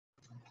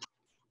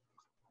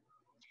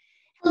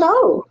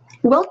Hello,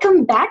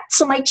 welcome back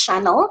to my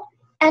channel,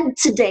 and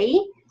today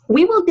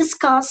we will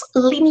discuss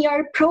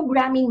linear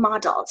programming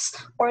models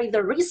or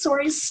the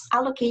resource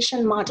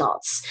allocation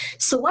models.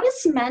 So what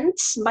is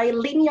meant by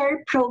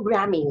linear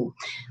programming?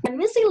 When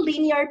we say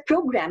linear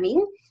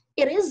programming,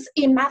 it is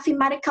a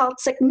mathematical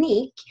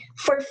technique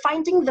for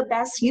finding the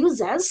best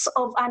uses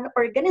of an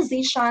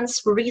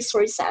organization's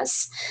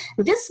resources.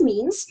 This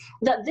means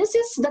that this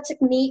is the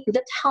technique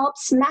that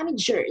helps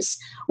managers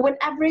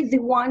whenever they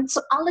want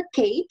to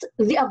allocate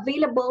the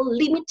available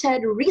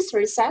limited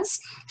resources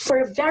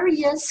for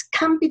various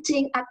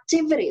competing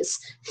activities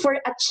for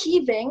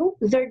achieving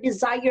their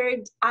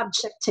desired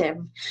objective.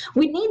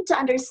 We need to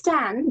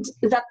understand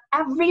that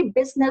every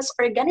business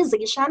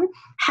organization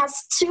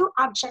has two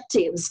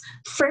objectives.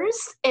 First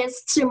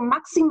is to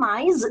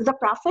maximize the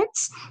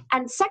profits,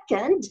 and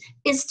second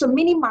is to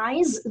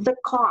minimize the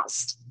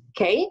cost.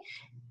 Okay?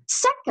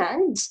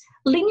 Second,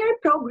 linear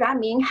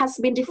programming has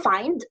been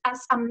defined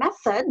as a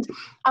method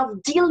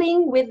of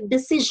dealing with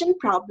decision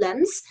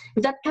problems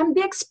that can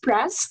be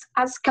expressed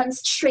as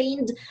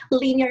constrained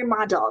linear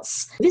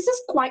models. This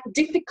is quite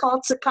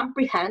difficult to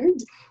comprehend,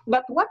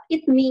 but what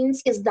it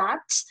means is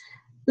that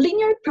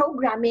linear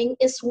programming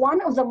is one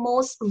of the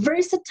most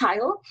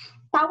versatile,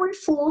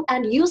 powerful,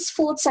 and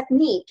useful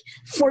technique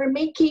for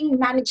making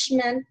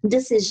management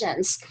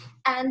decisions.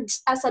 And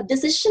as a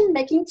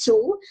decision-making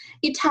tool,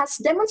 it has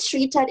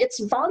demonstrated its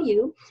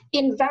value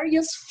in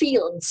various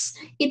fields.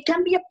 It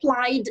can be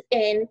applied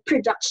in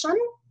production,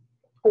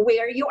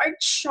 where you are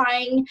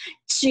trying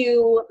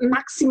to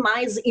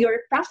maximize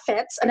your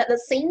profits and at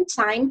the same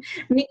time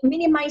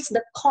minimize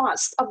the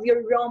cost of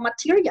your raw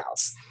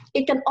materials.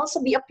 It can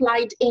also be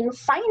applied in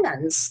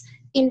finance,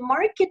 in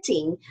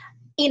marketing,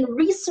 in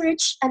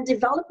research and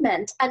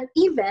development, and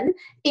even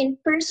in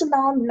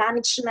personal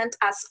management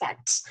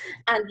aspects.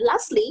 And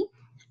lastly,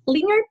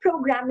 linear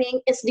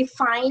programming is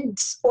defined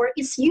or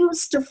is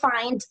used to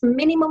find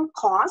minimum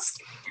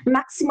cost,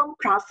 maximum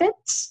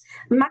profits,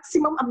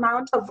 maximum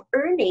amount of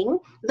earning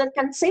that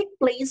can take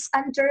place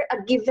under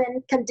a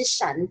given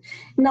condition.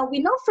 Now, we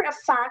know for a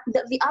fact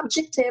that the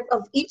objective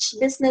of each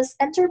business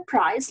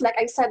enterprise, like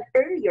I said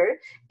earlier,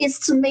 is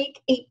to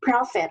make a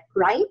profit,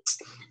 right?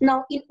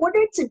 Now, in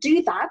order to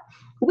do that,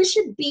 we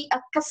should be a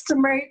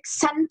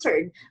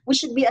customer-centered, we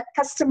should be a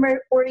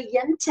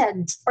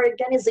customer-oriented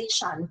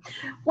organization.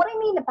 What I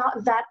mean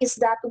about that is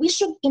that we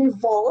should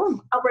involve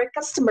our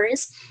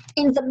customers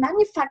in the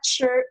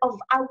manufacture of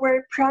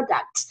our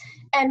product.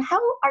 And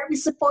how are we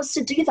supposed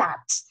to do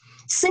that?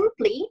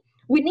 Simply,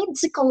 we need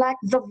to collect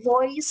the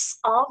voice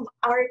of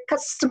our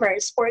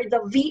customers, or the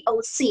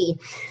VOC.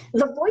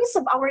 The voice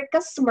of our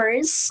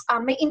customers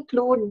may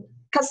include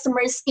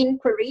customers'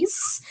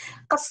 inquiries,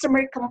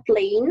 customer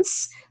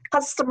complaints,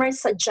 customer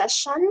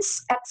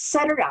suggestions,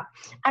 etc.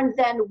 And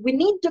then we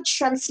need to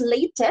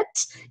translate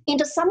it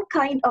into some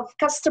kind of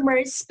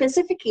customer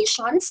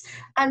specifications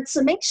and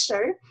to make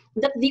sure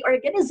that the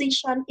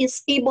organization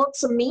is able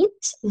to meet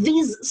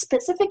these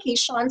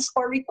specifications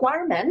or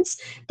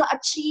requirements to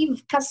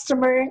achieve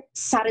customer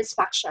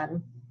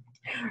satisfaction.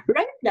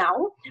 Right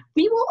now,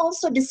 we will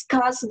also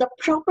discuss the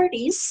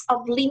properties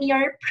of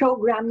linear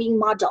programming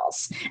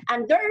models.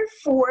 And there are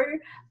four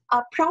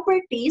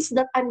properties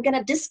that I'm going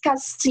to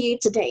discuss to you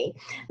today.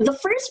 The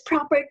first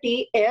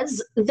property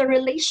is the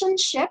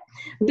relationship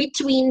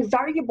between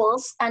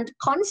variables and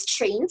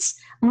constraints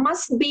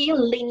must be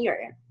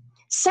linear.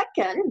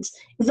 Second,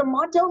 the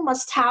model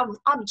must have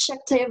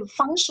objective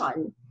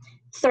function.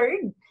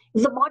 Third,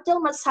 the model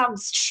must have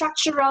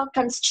structural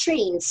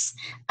constraints.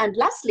 And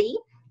lastly,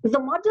 the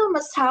model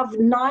must have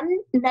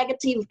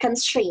non-negative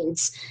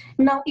constraints.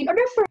 Now, in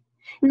order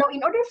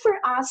for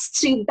us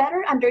to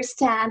better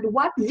understand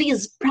what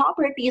these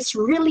properties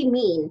really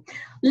mean,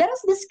 let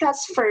us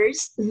discuss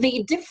first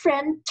the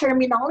different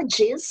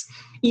terminologies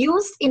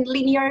used in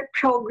linear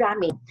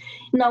programming.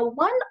 Now,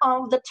 one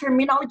of the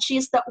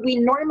terminologies that we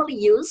normally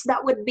use,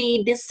 that would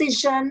be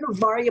decision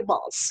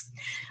variables.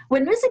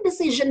 When we say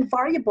decision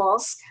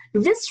variables,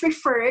 this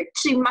refers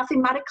to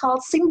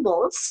mathematical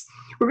symbols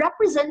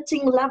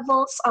representing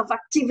levels of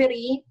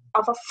activity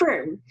of a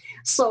firm.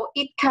 So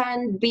it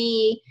can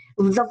be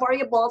the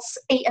variables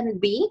A and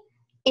B,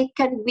 it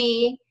can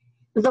be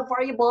the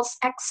variables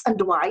X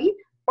and Y,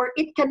 or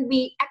it can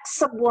be X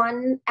sub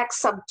 1,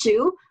 X sub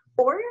 2,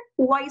 or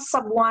Y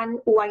sub 1,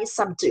 Y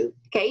sub 2,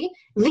 okay?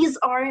 These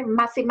are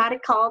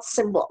mathematical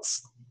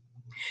symbols.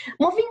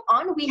 Moving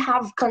on, we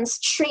have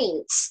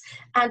constraints.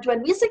 And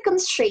when we say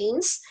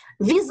constraints,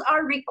 these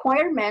are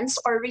requirements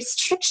or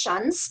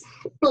restrictions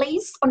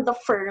placed on the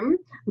firm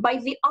by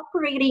the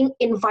operating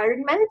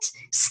environment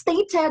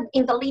stated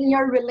in the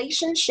linear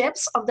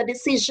relationships of the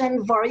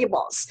decision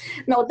variables.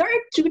 Now, there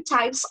are two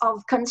types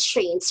of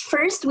constraints.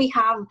 First, we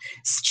have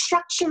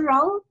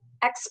structural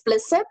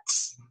explicit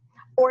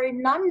or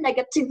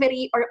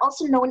non-negativity, or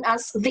also known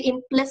as the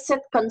implicit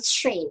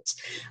constraint.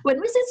 When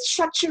we say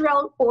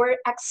structural or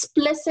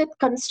explicit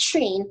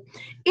constraint,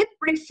 it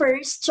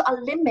refers to a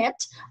limit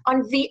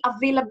on the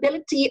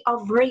availability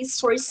of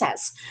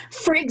resources.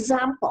 For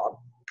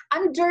example,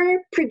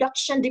 under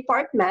production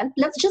department,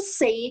 let's just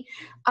say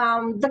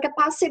the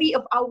capacity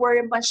of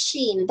our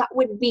machine, that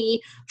would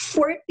be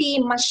 40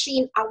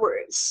 machine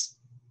hours.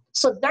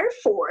 So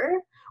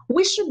therefore,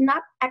 we should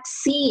not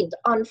exceed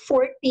on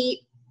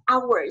 40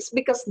 hours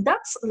because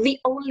that's the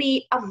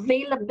only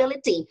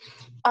availability,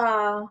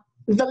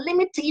 the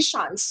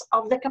limitations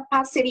of the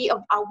capacity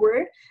of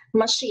our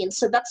machine.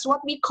 So that's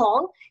what we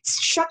call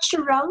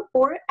structural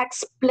or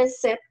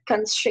explicit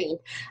constraint.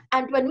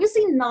 And when we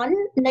say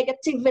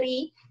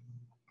non-negativity,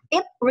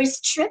 it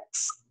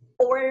restricts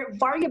or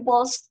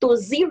variables to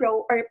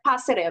 0 or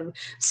positive.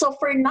 So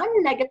for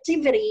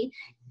non-negativity,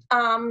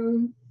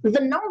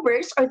 the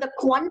numbers or the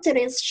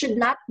quantities should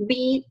not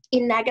be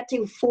in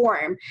negative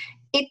form.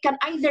 It can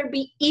either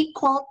be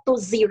equal to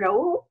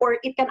 0 or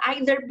it can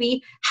either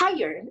be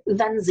higher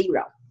than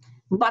 0.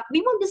 But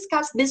we will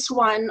discuss this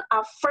one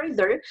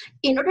further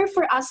in order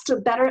for us to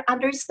better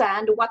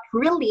understand what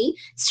really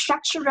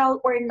structural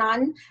or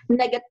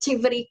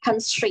non-negativity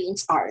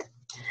constraints are.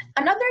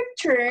 Another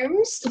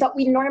terms that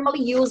we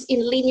normally use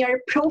in linear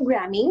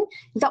programming,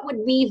 that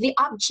would be the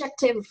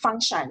objective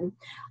function.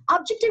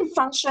 Objective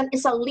function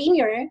is a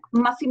linear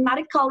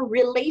mathematical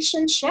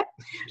relationship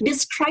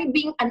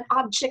describing an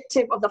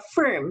objective of the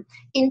firm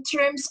in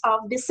terms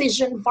of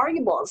decision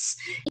variables.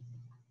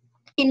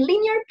 In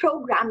linear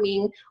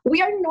programming,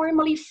 we are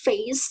normally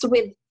faced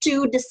with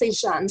two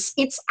decisions.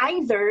 It's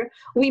either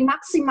we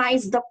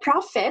maximize the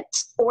profit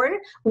or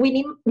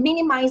we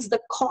minimize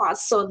the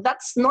cost. So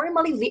that's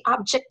normally the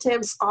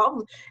objectives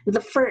of the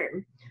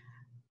firm.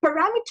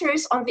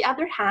 Parameters, on the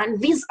other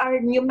hand, these are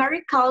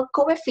numerical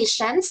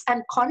coefficients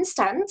and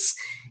constants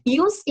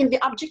used in the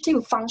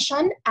objective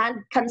function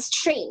and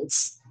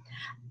constraints.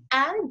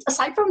 And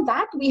aside from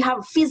that, we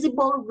have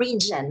feasible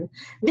region.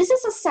 This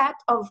is a set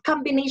of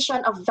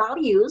combination of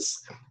values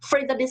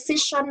for the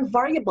decision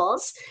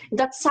variables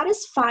that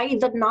satisfy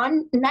the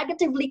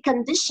non-negatively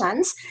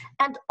conditions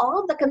and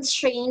all the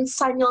constraints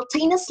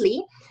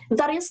simultaneously.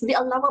 That is the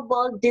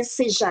allowable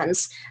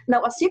decisions.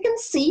 Now, as you can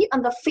see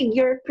on the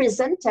figure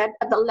presented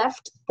at the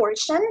left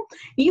portion,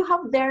 you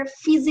have their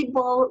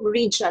feasible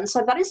region.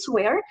 So that is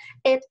where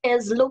it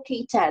is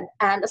located.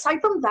 And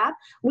aside from that,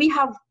 we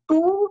have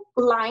two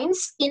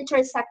lines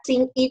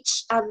intersecting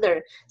each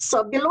other.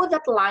 So below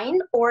that line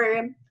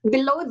or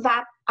below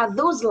that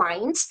those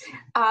lines,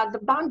 the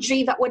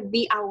boundary, that would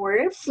be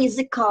our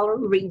physical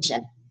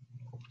region.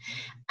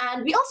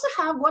 And we also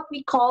have what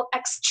we call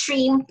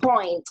extreme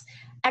point.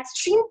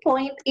 Extreme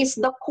point is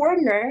the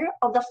corner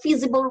of the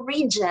feasible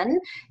region.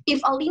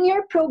 If a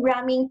linear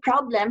programming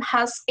problem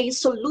has a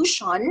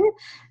solution,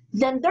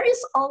 then there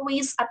is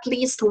always at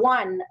least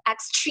one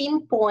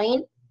extreme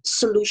point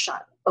solution,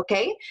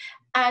 okay?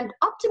 And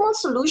optimal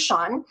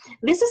solution,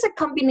 this is a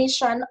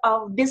combination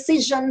of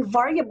decision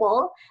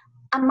variable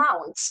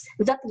amounts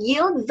that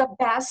yield the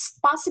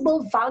best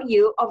possible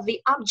value of the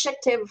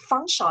objective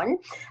function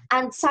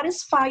and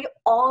satisfy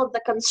all the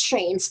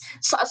constraints.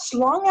 So as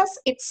long as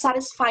it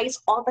satisfies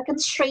all the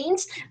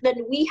constraints,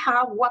 then we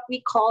have what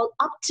we call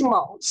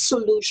optimal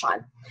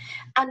solution.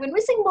 And when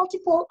we say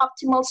multiple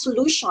optimal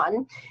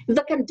solution,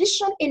 the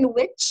condition in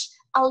which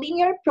a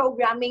linear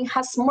programming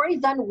has more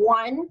than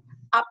one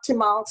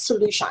optimal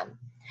solution.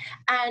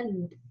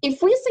 And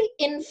if we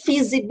say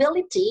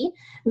infeasibility,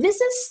 this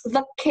is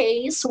the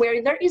case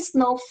where there is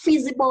no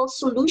feasible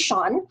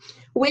solution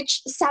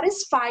which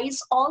satisfies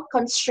all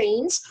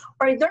constraints,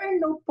 or there are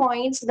no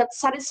points that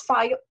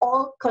satisfy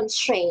all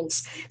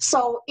constraints.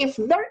 So if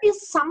there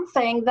is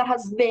something that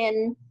has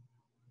been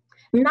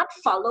not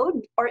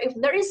followed, or if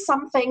there is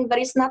something that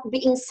is not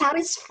being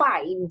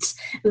satisfied,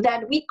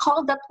 then we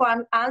call that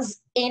one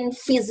as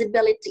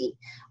infeasibility.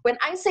 When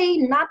I say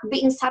not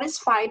being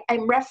satisfied,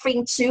 I'm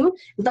referring to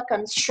the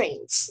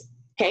constraints,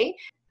 okay?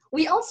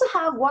 We also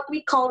have what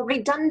we call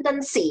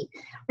redundancy.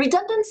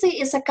 Redundancy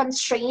is a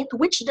constraint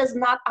which does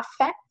not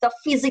affect the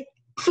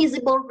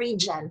feasible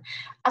region.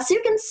 As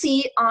you can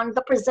see on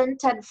the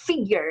presented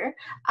figure,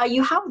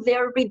 you have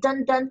their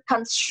redundant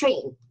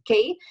constraint,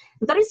 okay?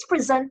 That is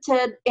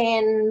presented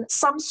in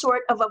some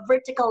sort of a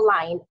vertical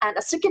line. And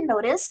as you can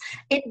notice,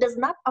 it does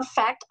not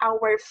affect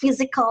our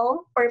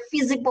physical or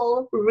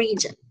feasible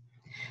region.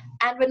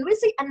 And when we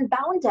say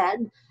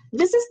unbounded,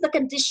 this is the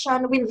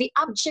condition when the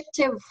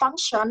objective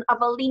function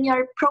of a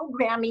linear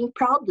programming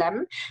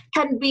problem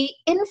can be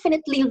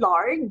infinitely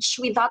large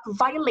without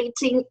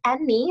violating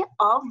any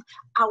of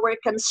our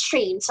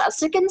constraints.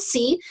 As you can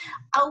see,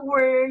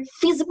 our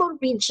feasible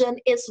region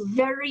is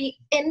very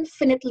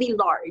infinitely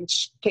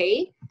large,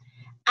 okay?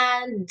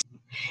 And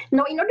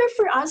now, in order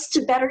for us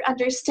to better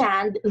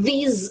understand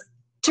these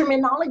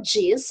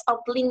terminologies of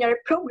linear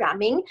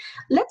programming,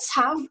 let's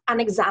have an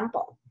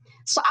example.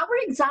 So our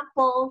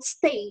example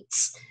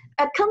states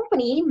a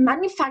company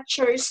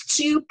manufactures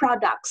two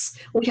products.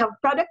 We have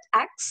product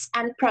X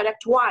and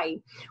product Y,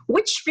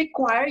 which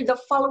require the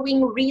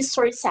following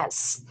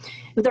resources.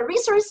 The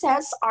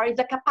resources are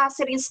the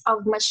capacities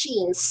of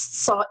machines.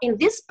 So in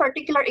this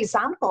particular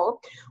example,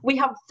 we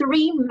have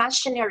three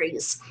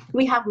machineries.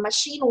 We have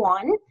machine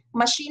 1,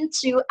 machine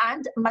 2,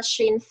 and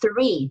machine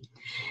 3.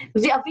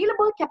 The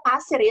available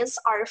capacities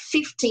are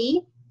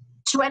 50,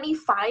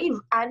 25,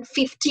 and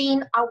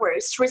 15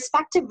 hours,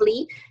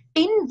 respectively,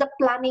 in the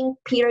planning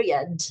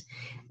period.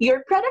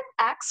 Your product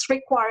X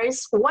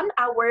requires 1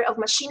 hour of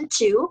machine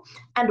 2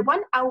 and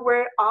 1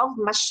 hour of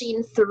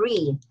machine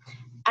 3.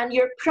 And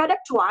your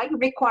product Y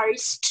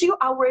requires 2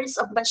 hours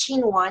of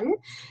machine 1,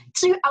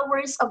 2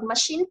 hours of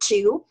machine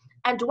 2,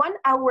 and 1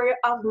 hour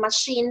of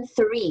machine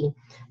 3.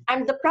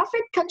 And the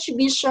profit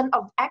contribution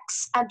of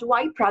X and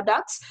Y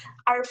products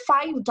are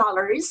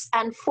 $5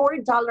 and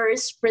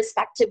 $4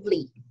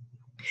 respectively.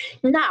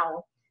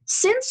 Now,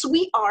 since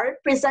we are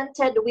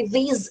presented with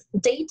these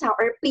data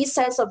or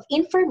pieces of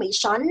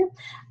information,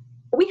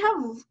 we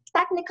have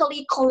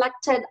technically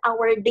collected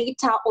our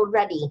data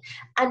already.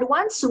 And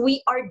once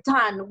we are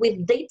done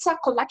with data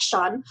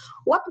collection,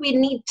 what we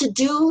need to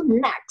do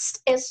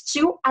next is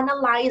to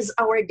analyze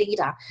our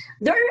data.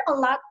 There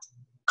are a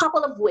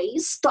couple of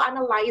ways to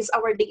analyze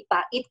our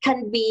data. It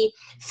can be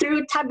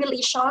through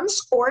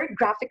tabulations or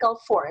graphical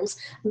forms,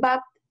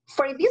 but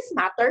for this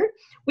matter,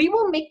 we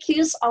will make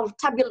use of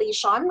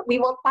tabulation. We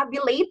will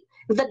tabulate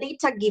the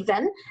data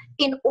given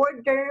in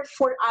order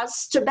for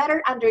us to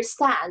better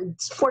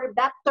understand, for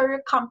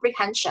better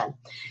comprehension.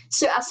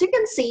 So as you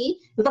can see,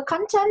 the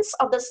contents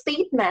of the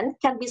statement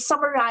can be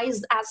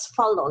summarized as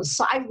follows.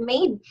 So I've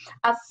made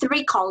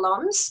 3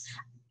 columns.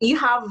 You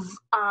have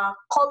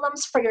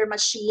columns for your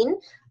machine,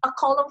 a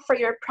column for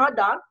your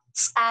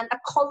products, and a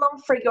column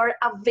for your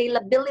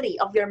availability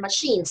of your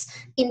machines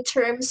in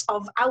terms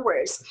of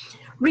hours.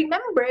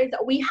 Remember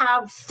that we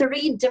have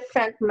 3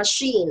 different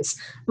machines: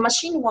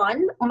 machine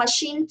 1,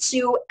 machine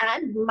 2,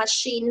 and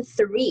machine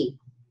 3.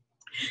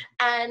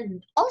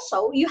 And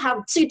also, you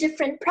have 2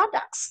 different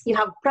products. You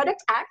have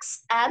product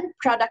X and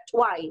product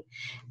Y.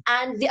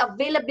 And the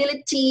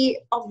availability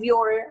of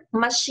your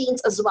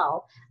machines as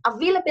well.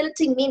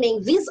 Availability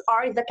meaning these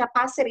are the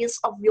capacities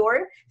of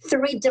your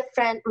 3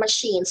 different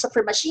machines. So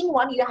for machine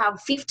 1, you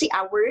have 50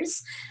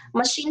 hours,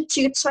 machine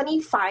 2,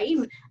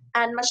 25,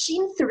 and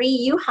machine 3,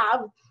 you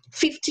have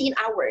 15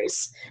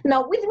 hours.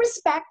 Now, with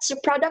respect to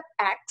product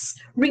X,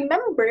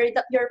 remember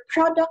that your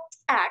product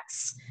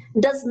X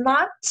does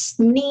not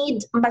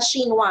need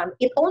machine 1.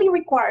 It only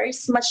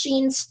requires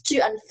machines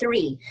 2 and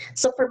 3.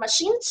 So for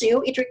machine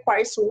 2, it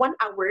requires 1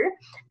 hour.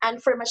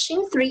 And for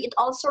machine 3, it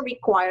also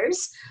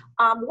requires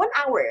 1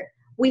 hour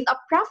with a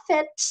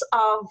profit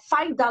of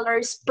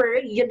 $5 per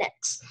unit.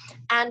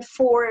 And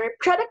for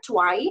product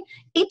Y,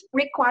 it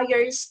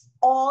requires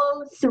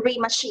all 3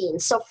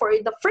 machines. So for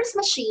the first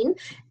machine,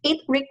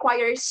 it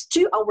requires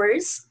 2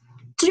 hours,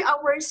 2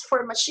 hours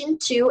for machine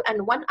 2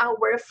 and 1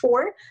 hour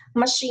for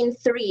machine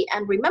 3.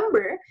 And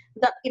remember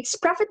that its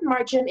profit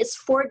margin is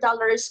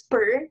 $4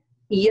 per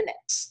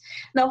unit.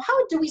 Now,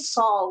 how do we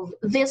solve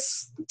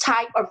this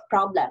type of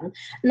problem?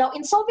 Now,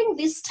 in solving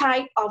this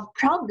type of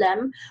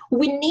problem,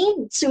 we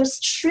need to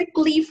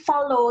strictly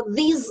follow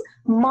these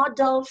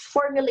model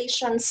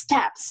formulation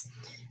steps.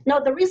 Now,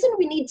 the reason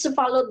we need to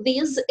follow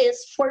these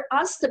is for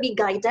us to be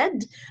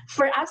guided,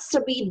 for us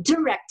to be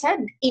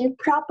directed in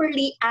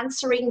properly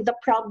answering the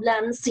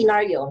problem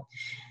scenario.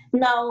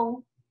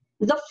 Now,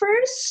 the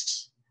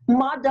first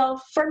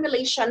model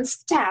formulation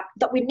step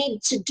that we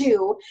need to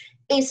do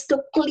is to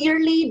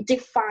clearly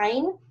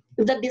define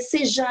the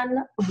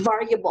decision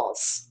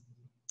variables.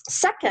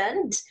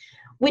 Second,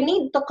 we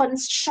need to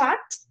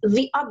construct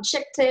the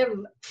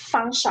objective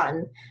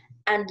function.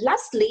 And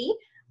lastly,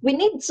 we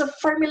need to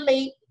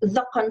formulate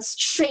the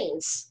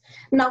constraints.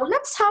 Now,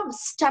 let's have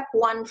step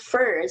 1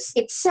 first.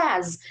 It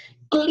says,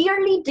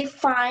 clearly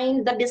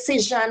define the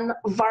decision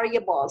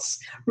variables.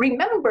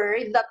 Remember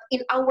that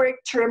in our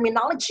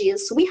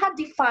terminologies, we have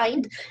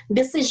defined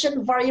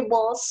decision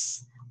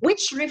variables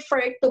which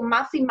refer to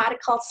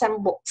mathematical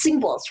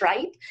symbols,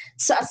 right?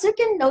 So as you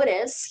can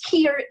notice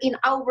here in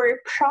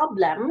our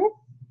problem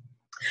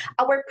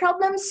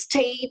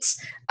states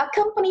a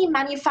company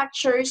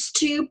manufactures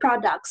 2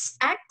 products,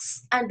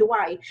 X and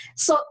Y.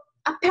 So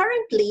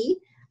apparently,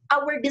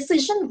 our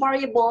decision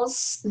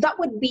variables, that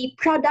would be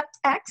product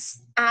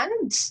X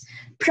and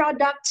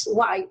product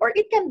Y, or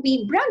it can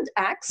be brand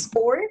X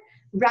or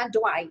brand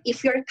Y,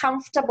 if you're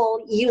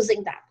comfortable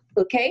using that,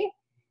 okay?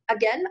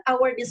 Again,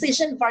 our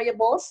decision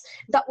variables,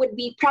 that would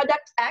be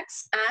product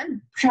X and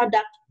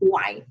product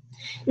Y.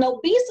 Now,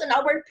 based on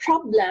our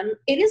problem,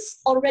 it is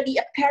already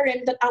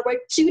apparent that our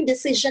 2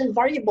 decision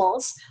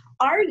variables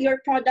are your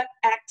product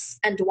X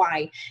and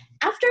Y.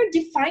 After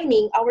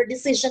defining our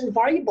decision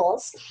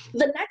variables,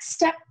 the next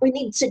step we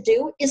need to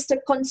do is to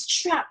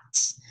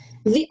construct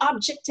the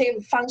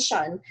objective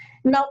function.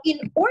 Now, in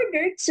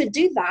order to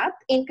do that,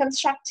 in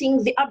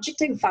constructing the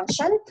objective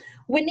function,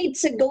 we need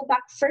to go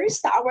back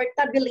first to our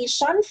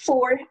tabulation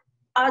for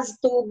us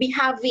to be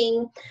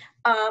having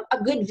a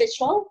good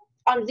visual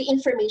on the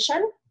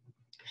information.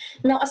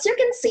 Now, as you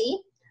can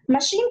see,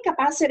 machine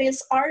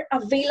capacities are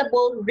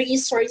available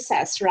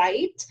resources,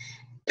 right?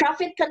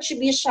 Profit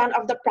contribution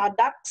of the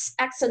products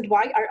X and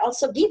Y are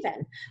also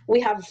given.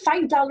 We have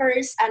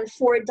 $5 and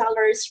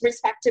 $4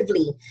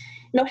 respectively.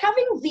 Now,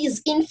 having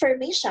this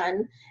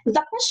information,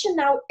 the question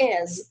now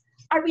is,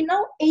 are we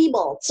now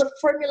able to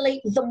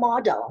formulate the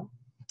model?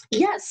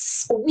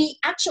 Yes, we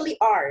actually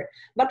are.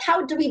 But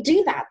how do we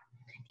do that?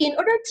 In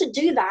order to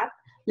do that,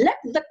 let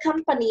the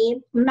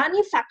company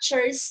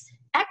manufactures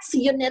X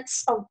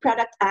units of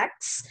product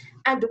X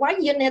and Y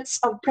units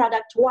of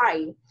product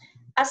Y,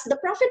 as the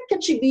profit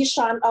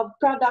contribution of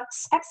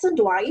products X and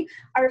Y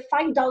are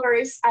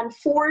 $5 and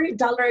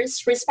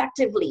 $4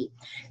 respectively.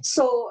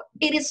 So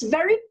it is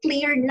very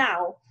clear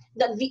now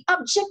that the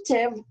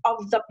objective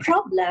of the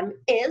problem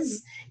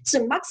is to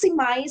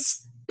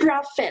maximize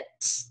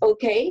profits,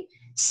 okay?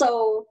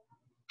 So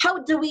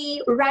how do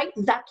we write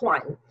that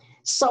one?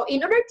 So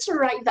in order to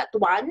write that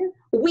one,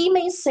 we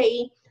may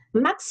say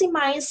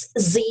maximize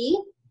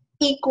Z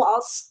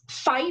equals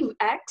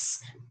 5x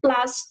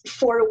plus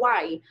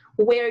 4y,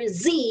 where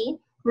Z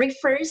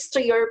refers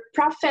to your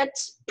profit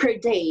per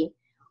day,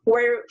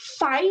 where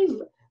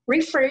 5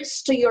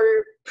 refers to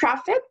your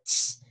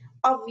profits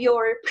of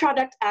your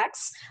product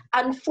X,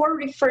 and 4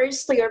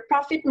 refers to your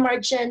profit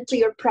margin to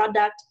your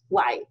product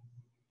Y.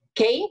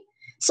 Okay?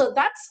 So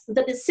that's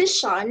the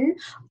decision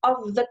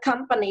of the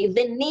company.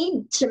 They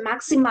need to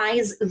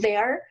maximize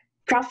their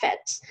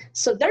profit.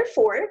 So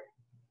therefore,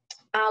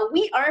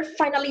 we are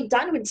finally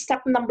done with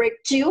step number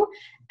 2.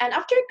 And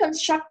after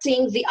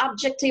constructing the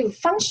objective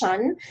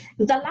function,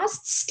 the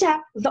last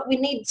step that we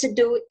need to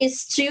do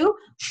is to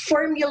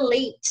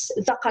formulate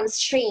the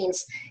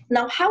constraints.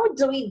 Now, how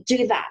do we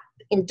do that?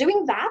 In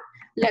doing that,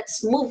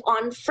 let's move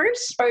on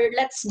first, or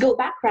let's go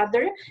back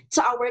rather,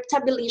 to our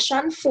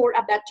tabulation for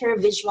a better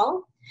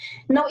visual.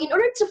 Now, in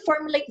order to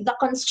formulate the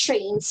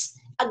constraints,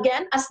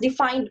 again, as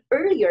defined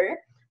earlier,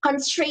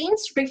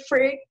 constraints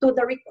refer to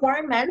the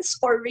requirements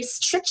or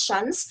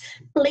restrictions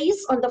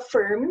placed on the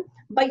firm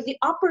by the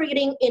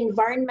operating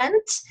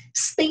environment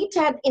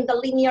stated in the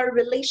linear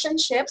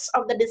relationships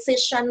of the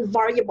decision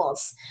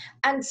variables.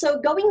 And so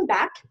going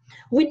back,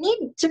 we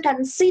need to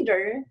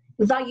consider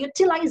the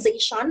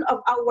utilization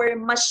of our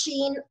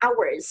machine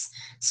hours.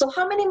 So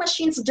how many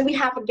machines do we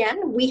have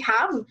again? We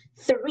have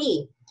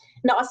 3.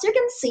 Now, as you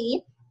can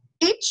see,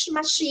 each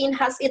machine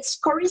has its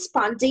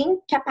corresponding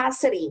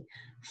capacity.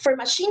 For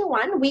machine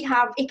 1, we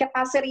have a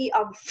capacity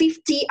of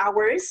 50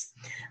 hours.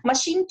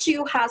 Machine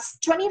 2 has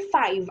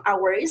 25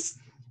 hours.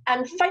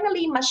 And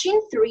finally,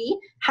 machine 3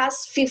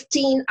 has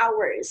 15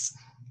 hours.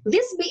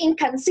 This being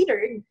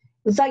considered,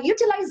 the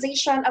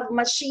utilization of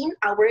machine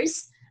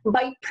hours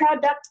by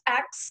product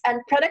X and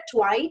product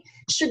Y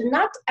should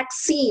not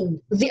exceed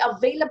the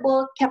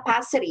available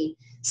capacity.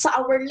 So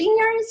our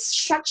linear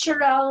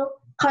structural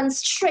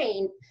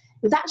constraint,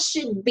 that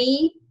should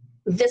be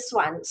this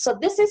one. So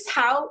this is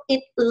how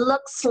it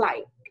looks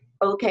like,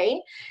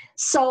 okay?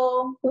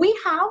 So we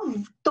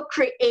have to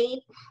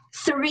create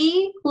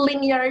 3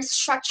 linear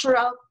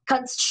structural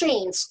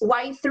constraints.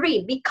 Why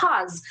 3?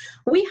 Because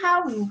we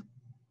have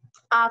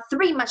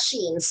 3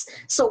 machines.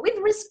 So with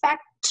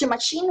respect to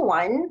machine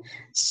 1,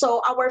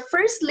 so our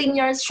first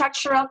linear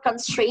structural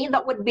constraint,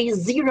 that would be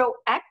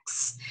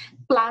 0x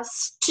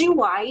plus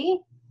 2y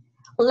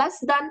less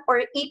than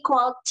or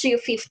equal to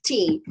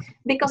 50.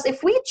 Because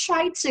if we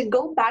try to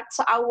go back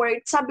to our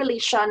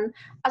tabulation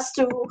as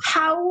to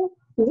how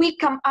we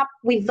come up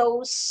with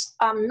those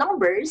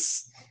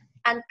numbers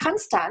and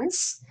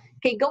constants,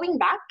 okay, going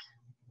back,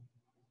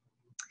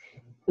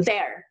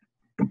 there.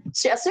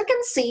 So as you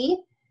can see,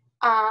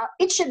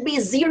 it should be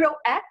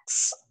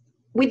 0x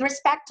with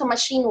respect to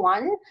machine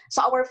 1.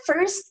 So our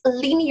first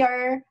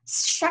linear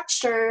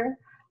structure,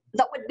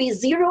 that would be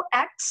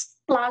 0x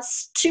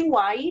plus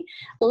 2y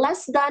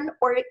less than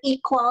or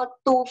equal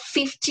to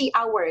 50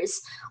 hours.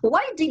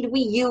 Why did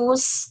we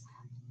use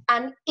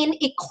an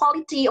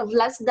inequality of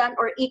less than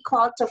or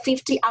equal to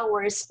 50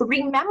 hours?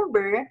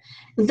 Remember,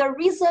 the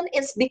reason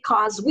is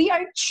because we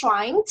are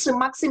trying to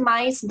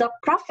maximize the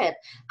profit.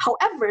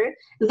 However,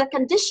 the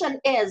condition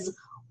is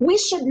we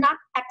should not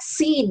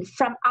exceed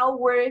from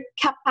our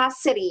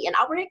capacity, and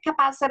our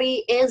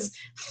capacity is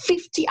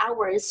 50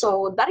 hours.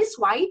 So that is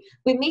why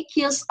we make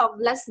use of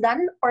less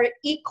than or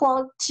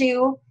equal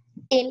to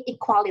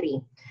inequality.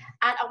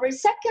 And our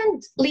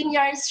second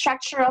linear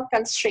structural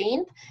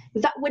constraint,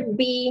 that would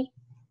be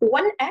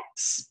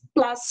 1x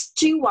plus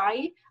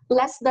 2y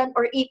less than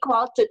or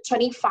equal to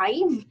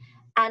 25.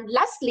 And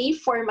lastly,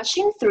 for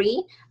machine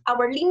 3,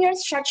 our linear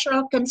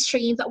structural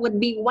constraint, that would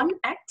be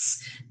 1x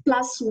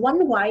plus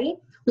 1y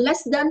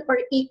less than or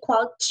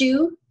equal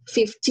to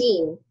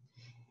 15.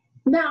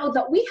 Now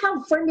that we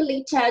have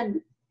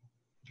formulated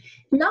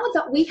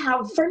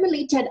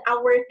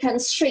our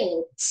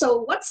constraint,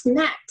 so what's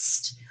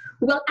next?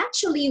 Well,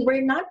 actually,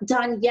 we're not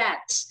done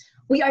yet.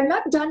 We are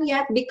not done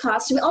yet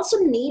because we also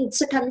need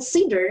to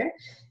consider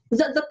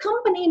that the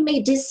company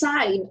may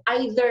decide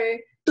either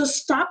to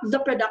stop the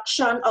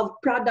production of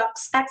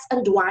products X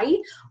and Y,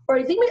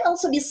 or they may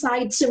also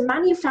decide to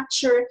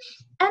manufacture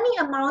any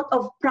amount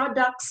of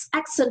products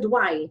X and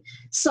Y.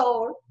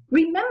 So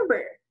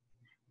remember,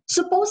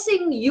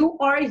 supposing you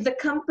are the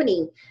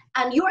company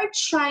and you are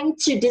trying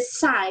to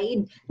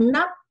decide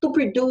not to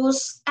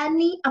produce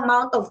any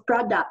amount of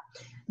product.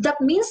 That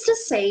means to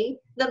say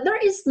that there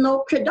is no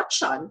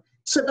production.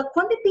 So the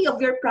quantity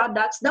of your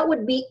products, that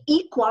would be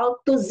equal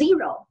to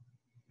 0.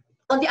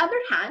 On the other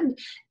hand,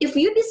 if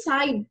you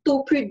decide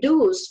to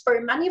produce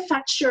or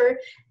manufacture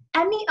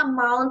any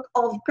amount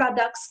of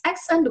products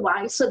X and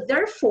Y, so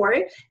therefore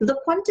the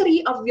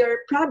quantity of your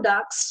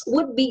products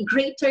would be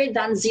greater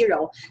than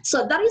 0.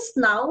 So that is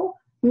now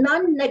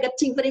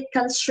non-negativity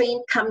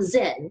constraint comes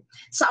in.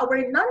 So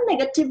our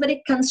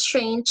non-negativity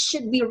constraint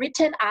should be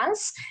written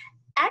as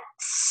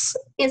X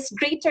is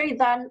greater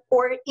than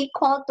or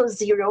equal to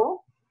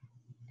 0.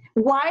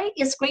 Y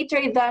is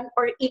greater than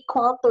or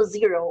equal to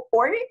 0,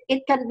 or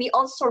it can be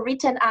also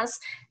written as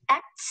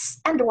X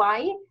and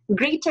Y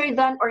greater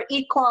than or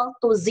equal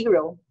to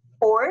 0,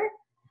 or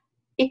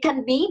it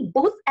can be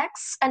both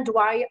X and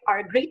Y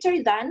are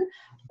greater than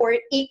or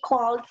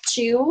equal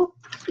to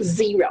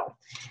 0.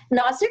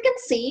 Now, as you can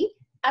see,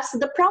 as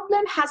the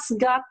problem has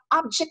got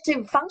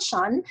objective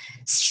function,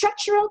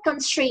 structural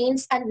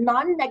constraints and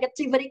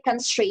non-negativity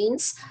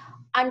constraints,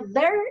 and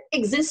there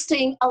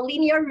existing a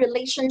linear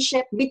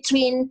relationship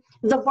between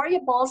the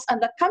variables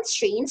and the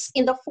constraints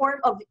in the form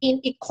of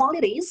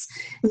inequalities,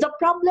 the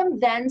problem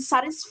then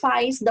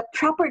satisfies the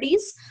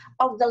properties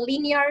of the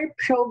linear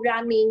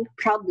programming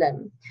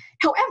problem.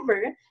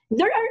 However,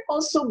 there are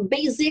also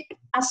basic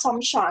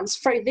assumptions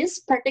for this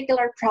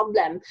particular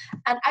problem,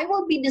 and I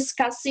will be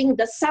discussing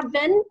the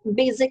 7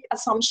 basic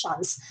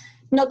assumptions.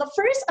 Now, the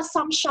first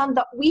assumption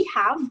that we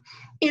have,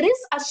 it is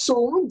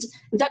assumed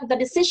that the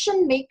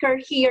decision maker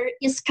here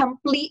is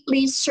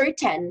completely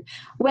certain.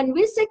 When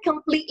we say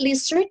completely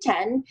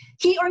certain,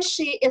 he or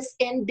she is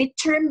in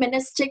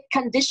deterministic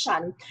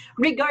condition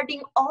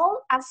regarding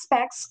all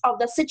aspects of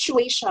the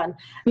situation.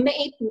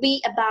 May it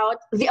be about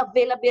the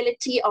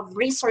availability of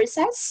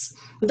resources,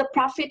 the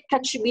profit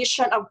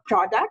contribution of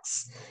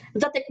products,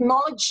 the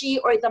technology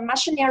or the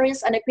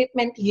machineries and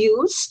equipment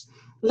used,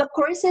 the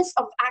courses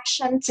of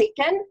action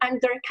taken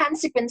and their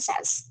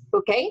consequences,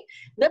 okay?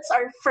 That's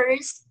our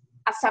first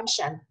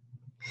assumption.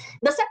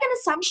 The second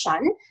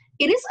assumption,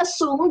 it is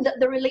assumed that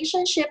the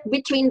relationship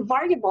between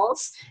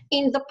variables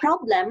in the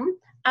problem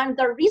and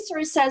the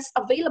resources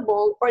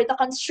available or the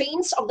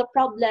constraints of the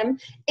problem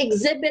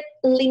exhibit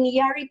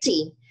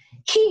linearity.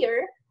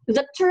 Here,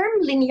 the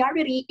term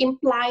linearity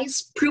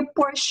implies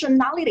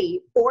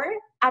proportionality or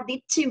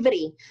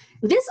additivity.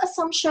 This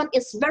assumption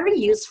is very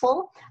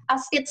useful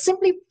as it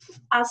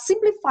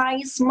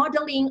simplifies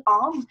modeling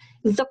of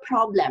the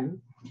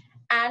problem.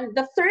 And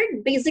the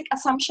third basic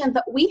assumption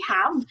that we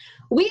have,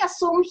 we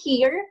assume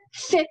here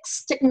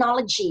fixed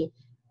technology.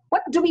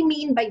 What do we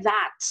mean by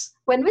that?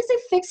 When we say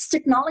fixed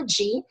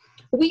technology,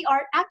 we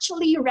are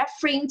actually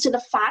referring to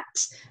the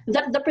fact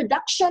that the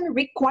production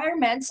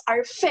requirements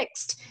are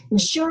fixed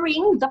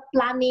during the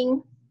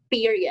planning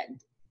period.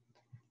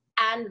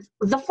 And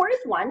the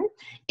fourth one,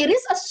 it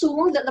is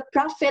assumed that the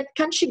profit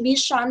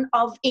contribution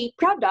of a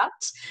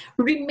product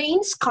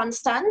remains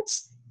constant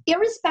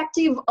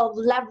irrespective of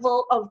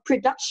level of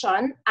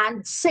production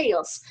and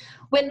sales.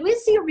 When we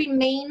say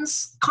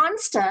remains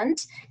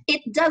constant,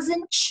 it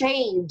doesn't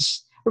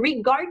change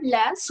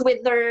regardless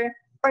whether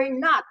or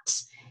not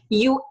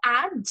you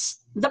add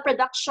the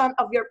production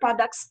of your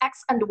products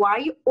X and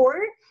Y, or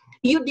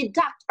you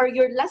deduct or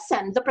you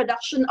lessen the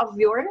production of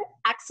your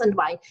X and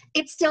Y.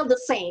 It's still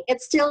the same.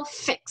 It's still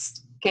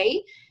fixed,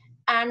 okay?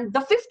 And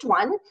the fifth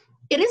one,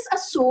 it is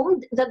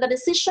assumed that the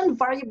decision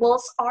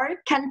variables are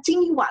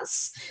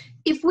continuous.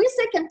 If we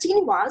say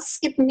continuous,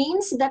 it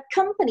means that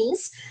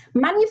companies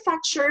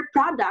manufacture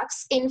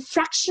products in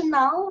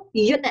fractional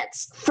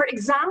units. For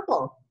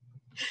example,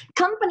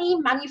 company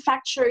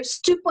manufactures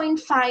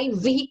 2.5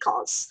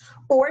 vehicles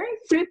or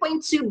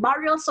 3.2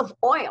 barrels of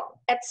oil,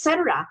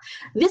 etc.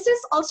 This is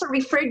also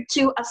referred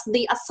to as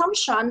the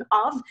assumption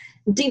of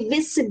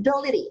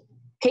divisibility.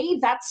 Okay,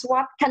 that's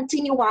what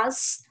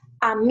continuous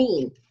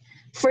mean.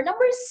 For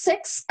number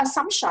 6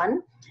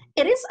 assumption,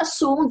 it is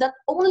assumed that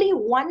only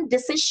one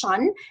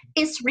decision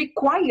is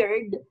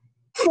required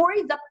for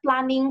the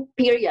planning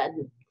period.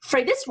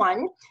 For this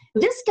one,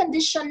 this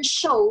condition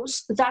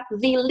shows that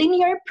the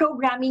linear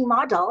programming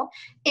model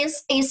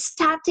is a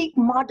static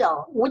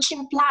model, which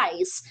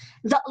implies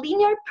that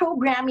linear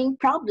programming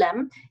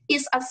problem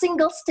is a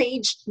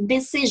single-stage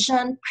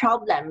decision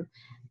problem.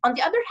 On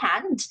the other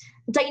hand,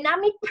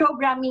 dynamic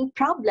programming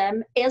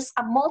problem is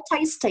a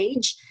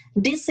multi-stage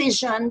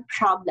decision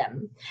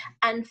problem.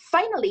 And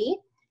finally,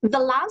 the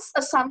last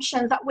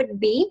assumption that would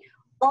be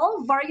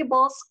all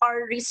variables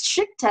are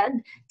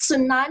restricted to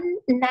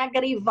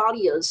non-negative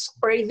values,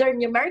 or their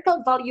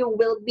numerical value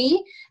will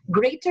be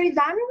greater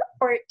than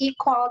or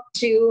equal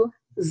to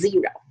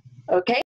 0, okay?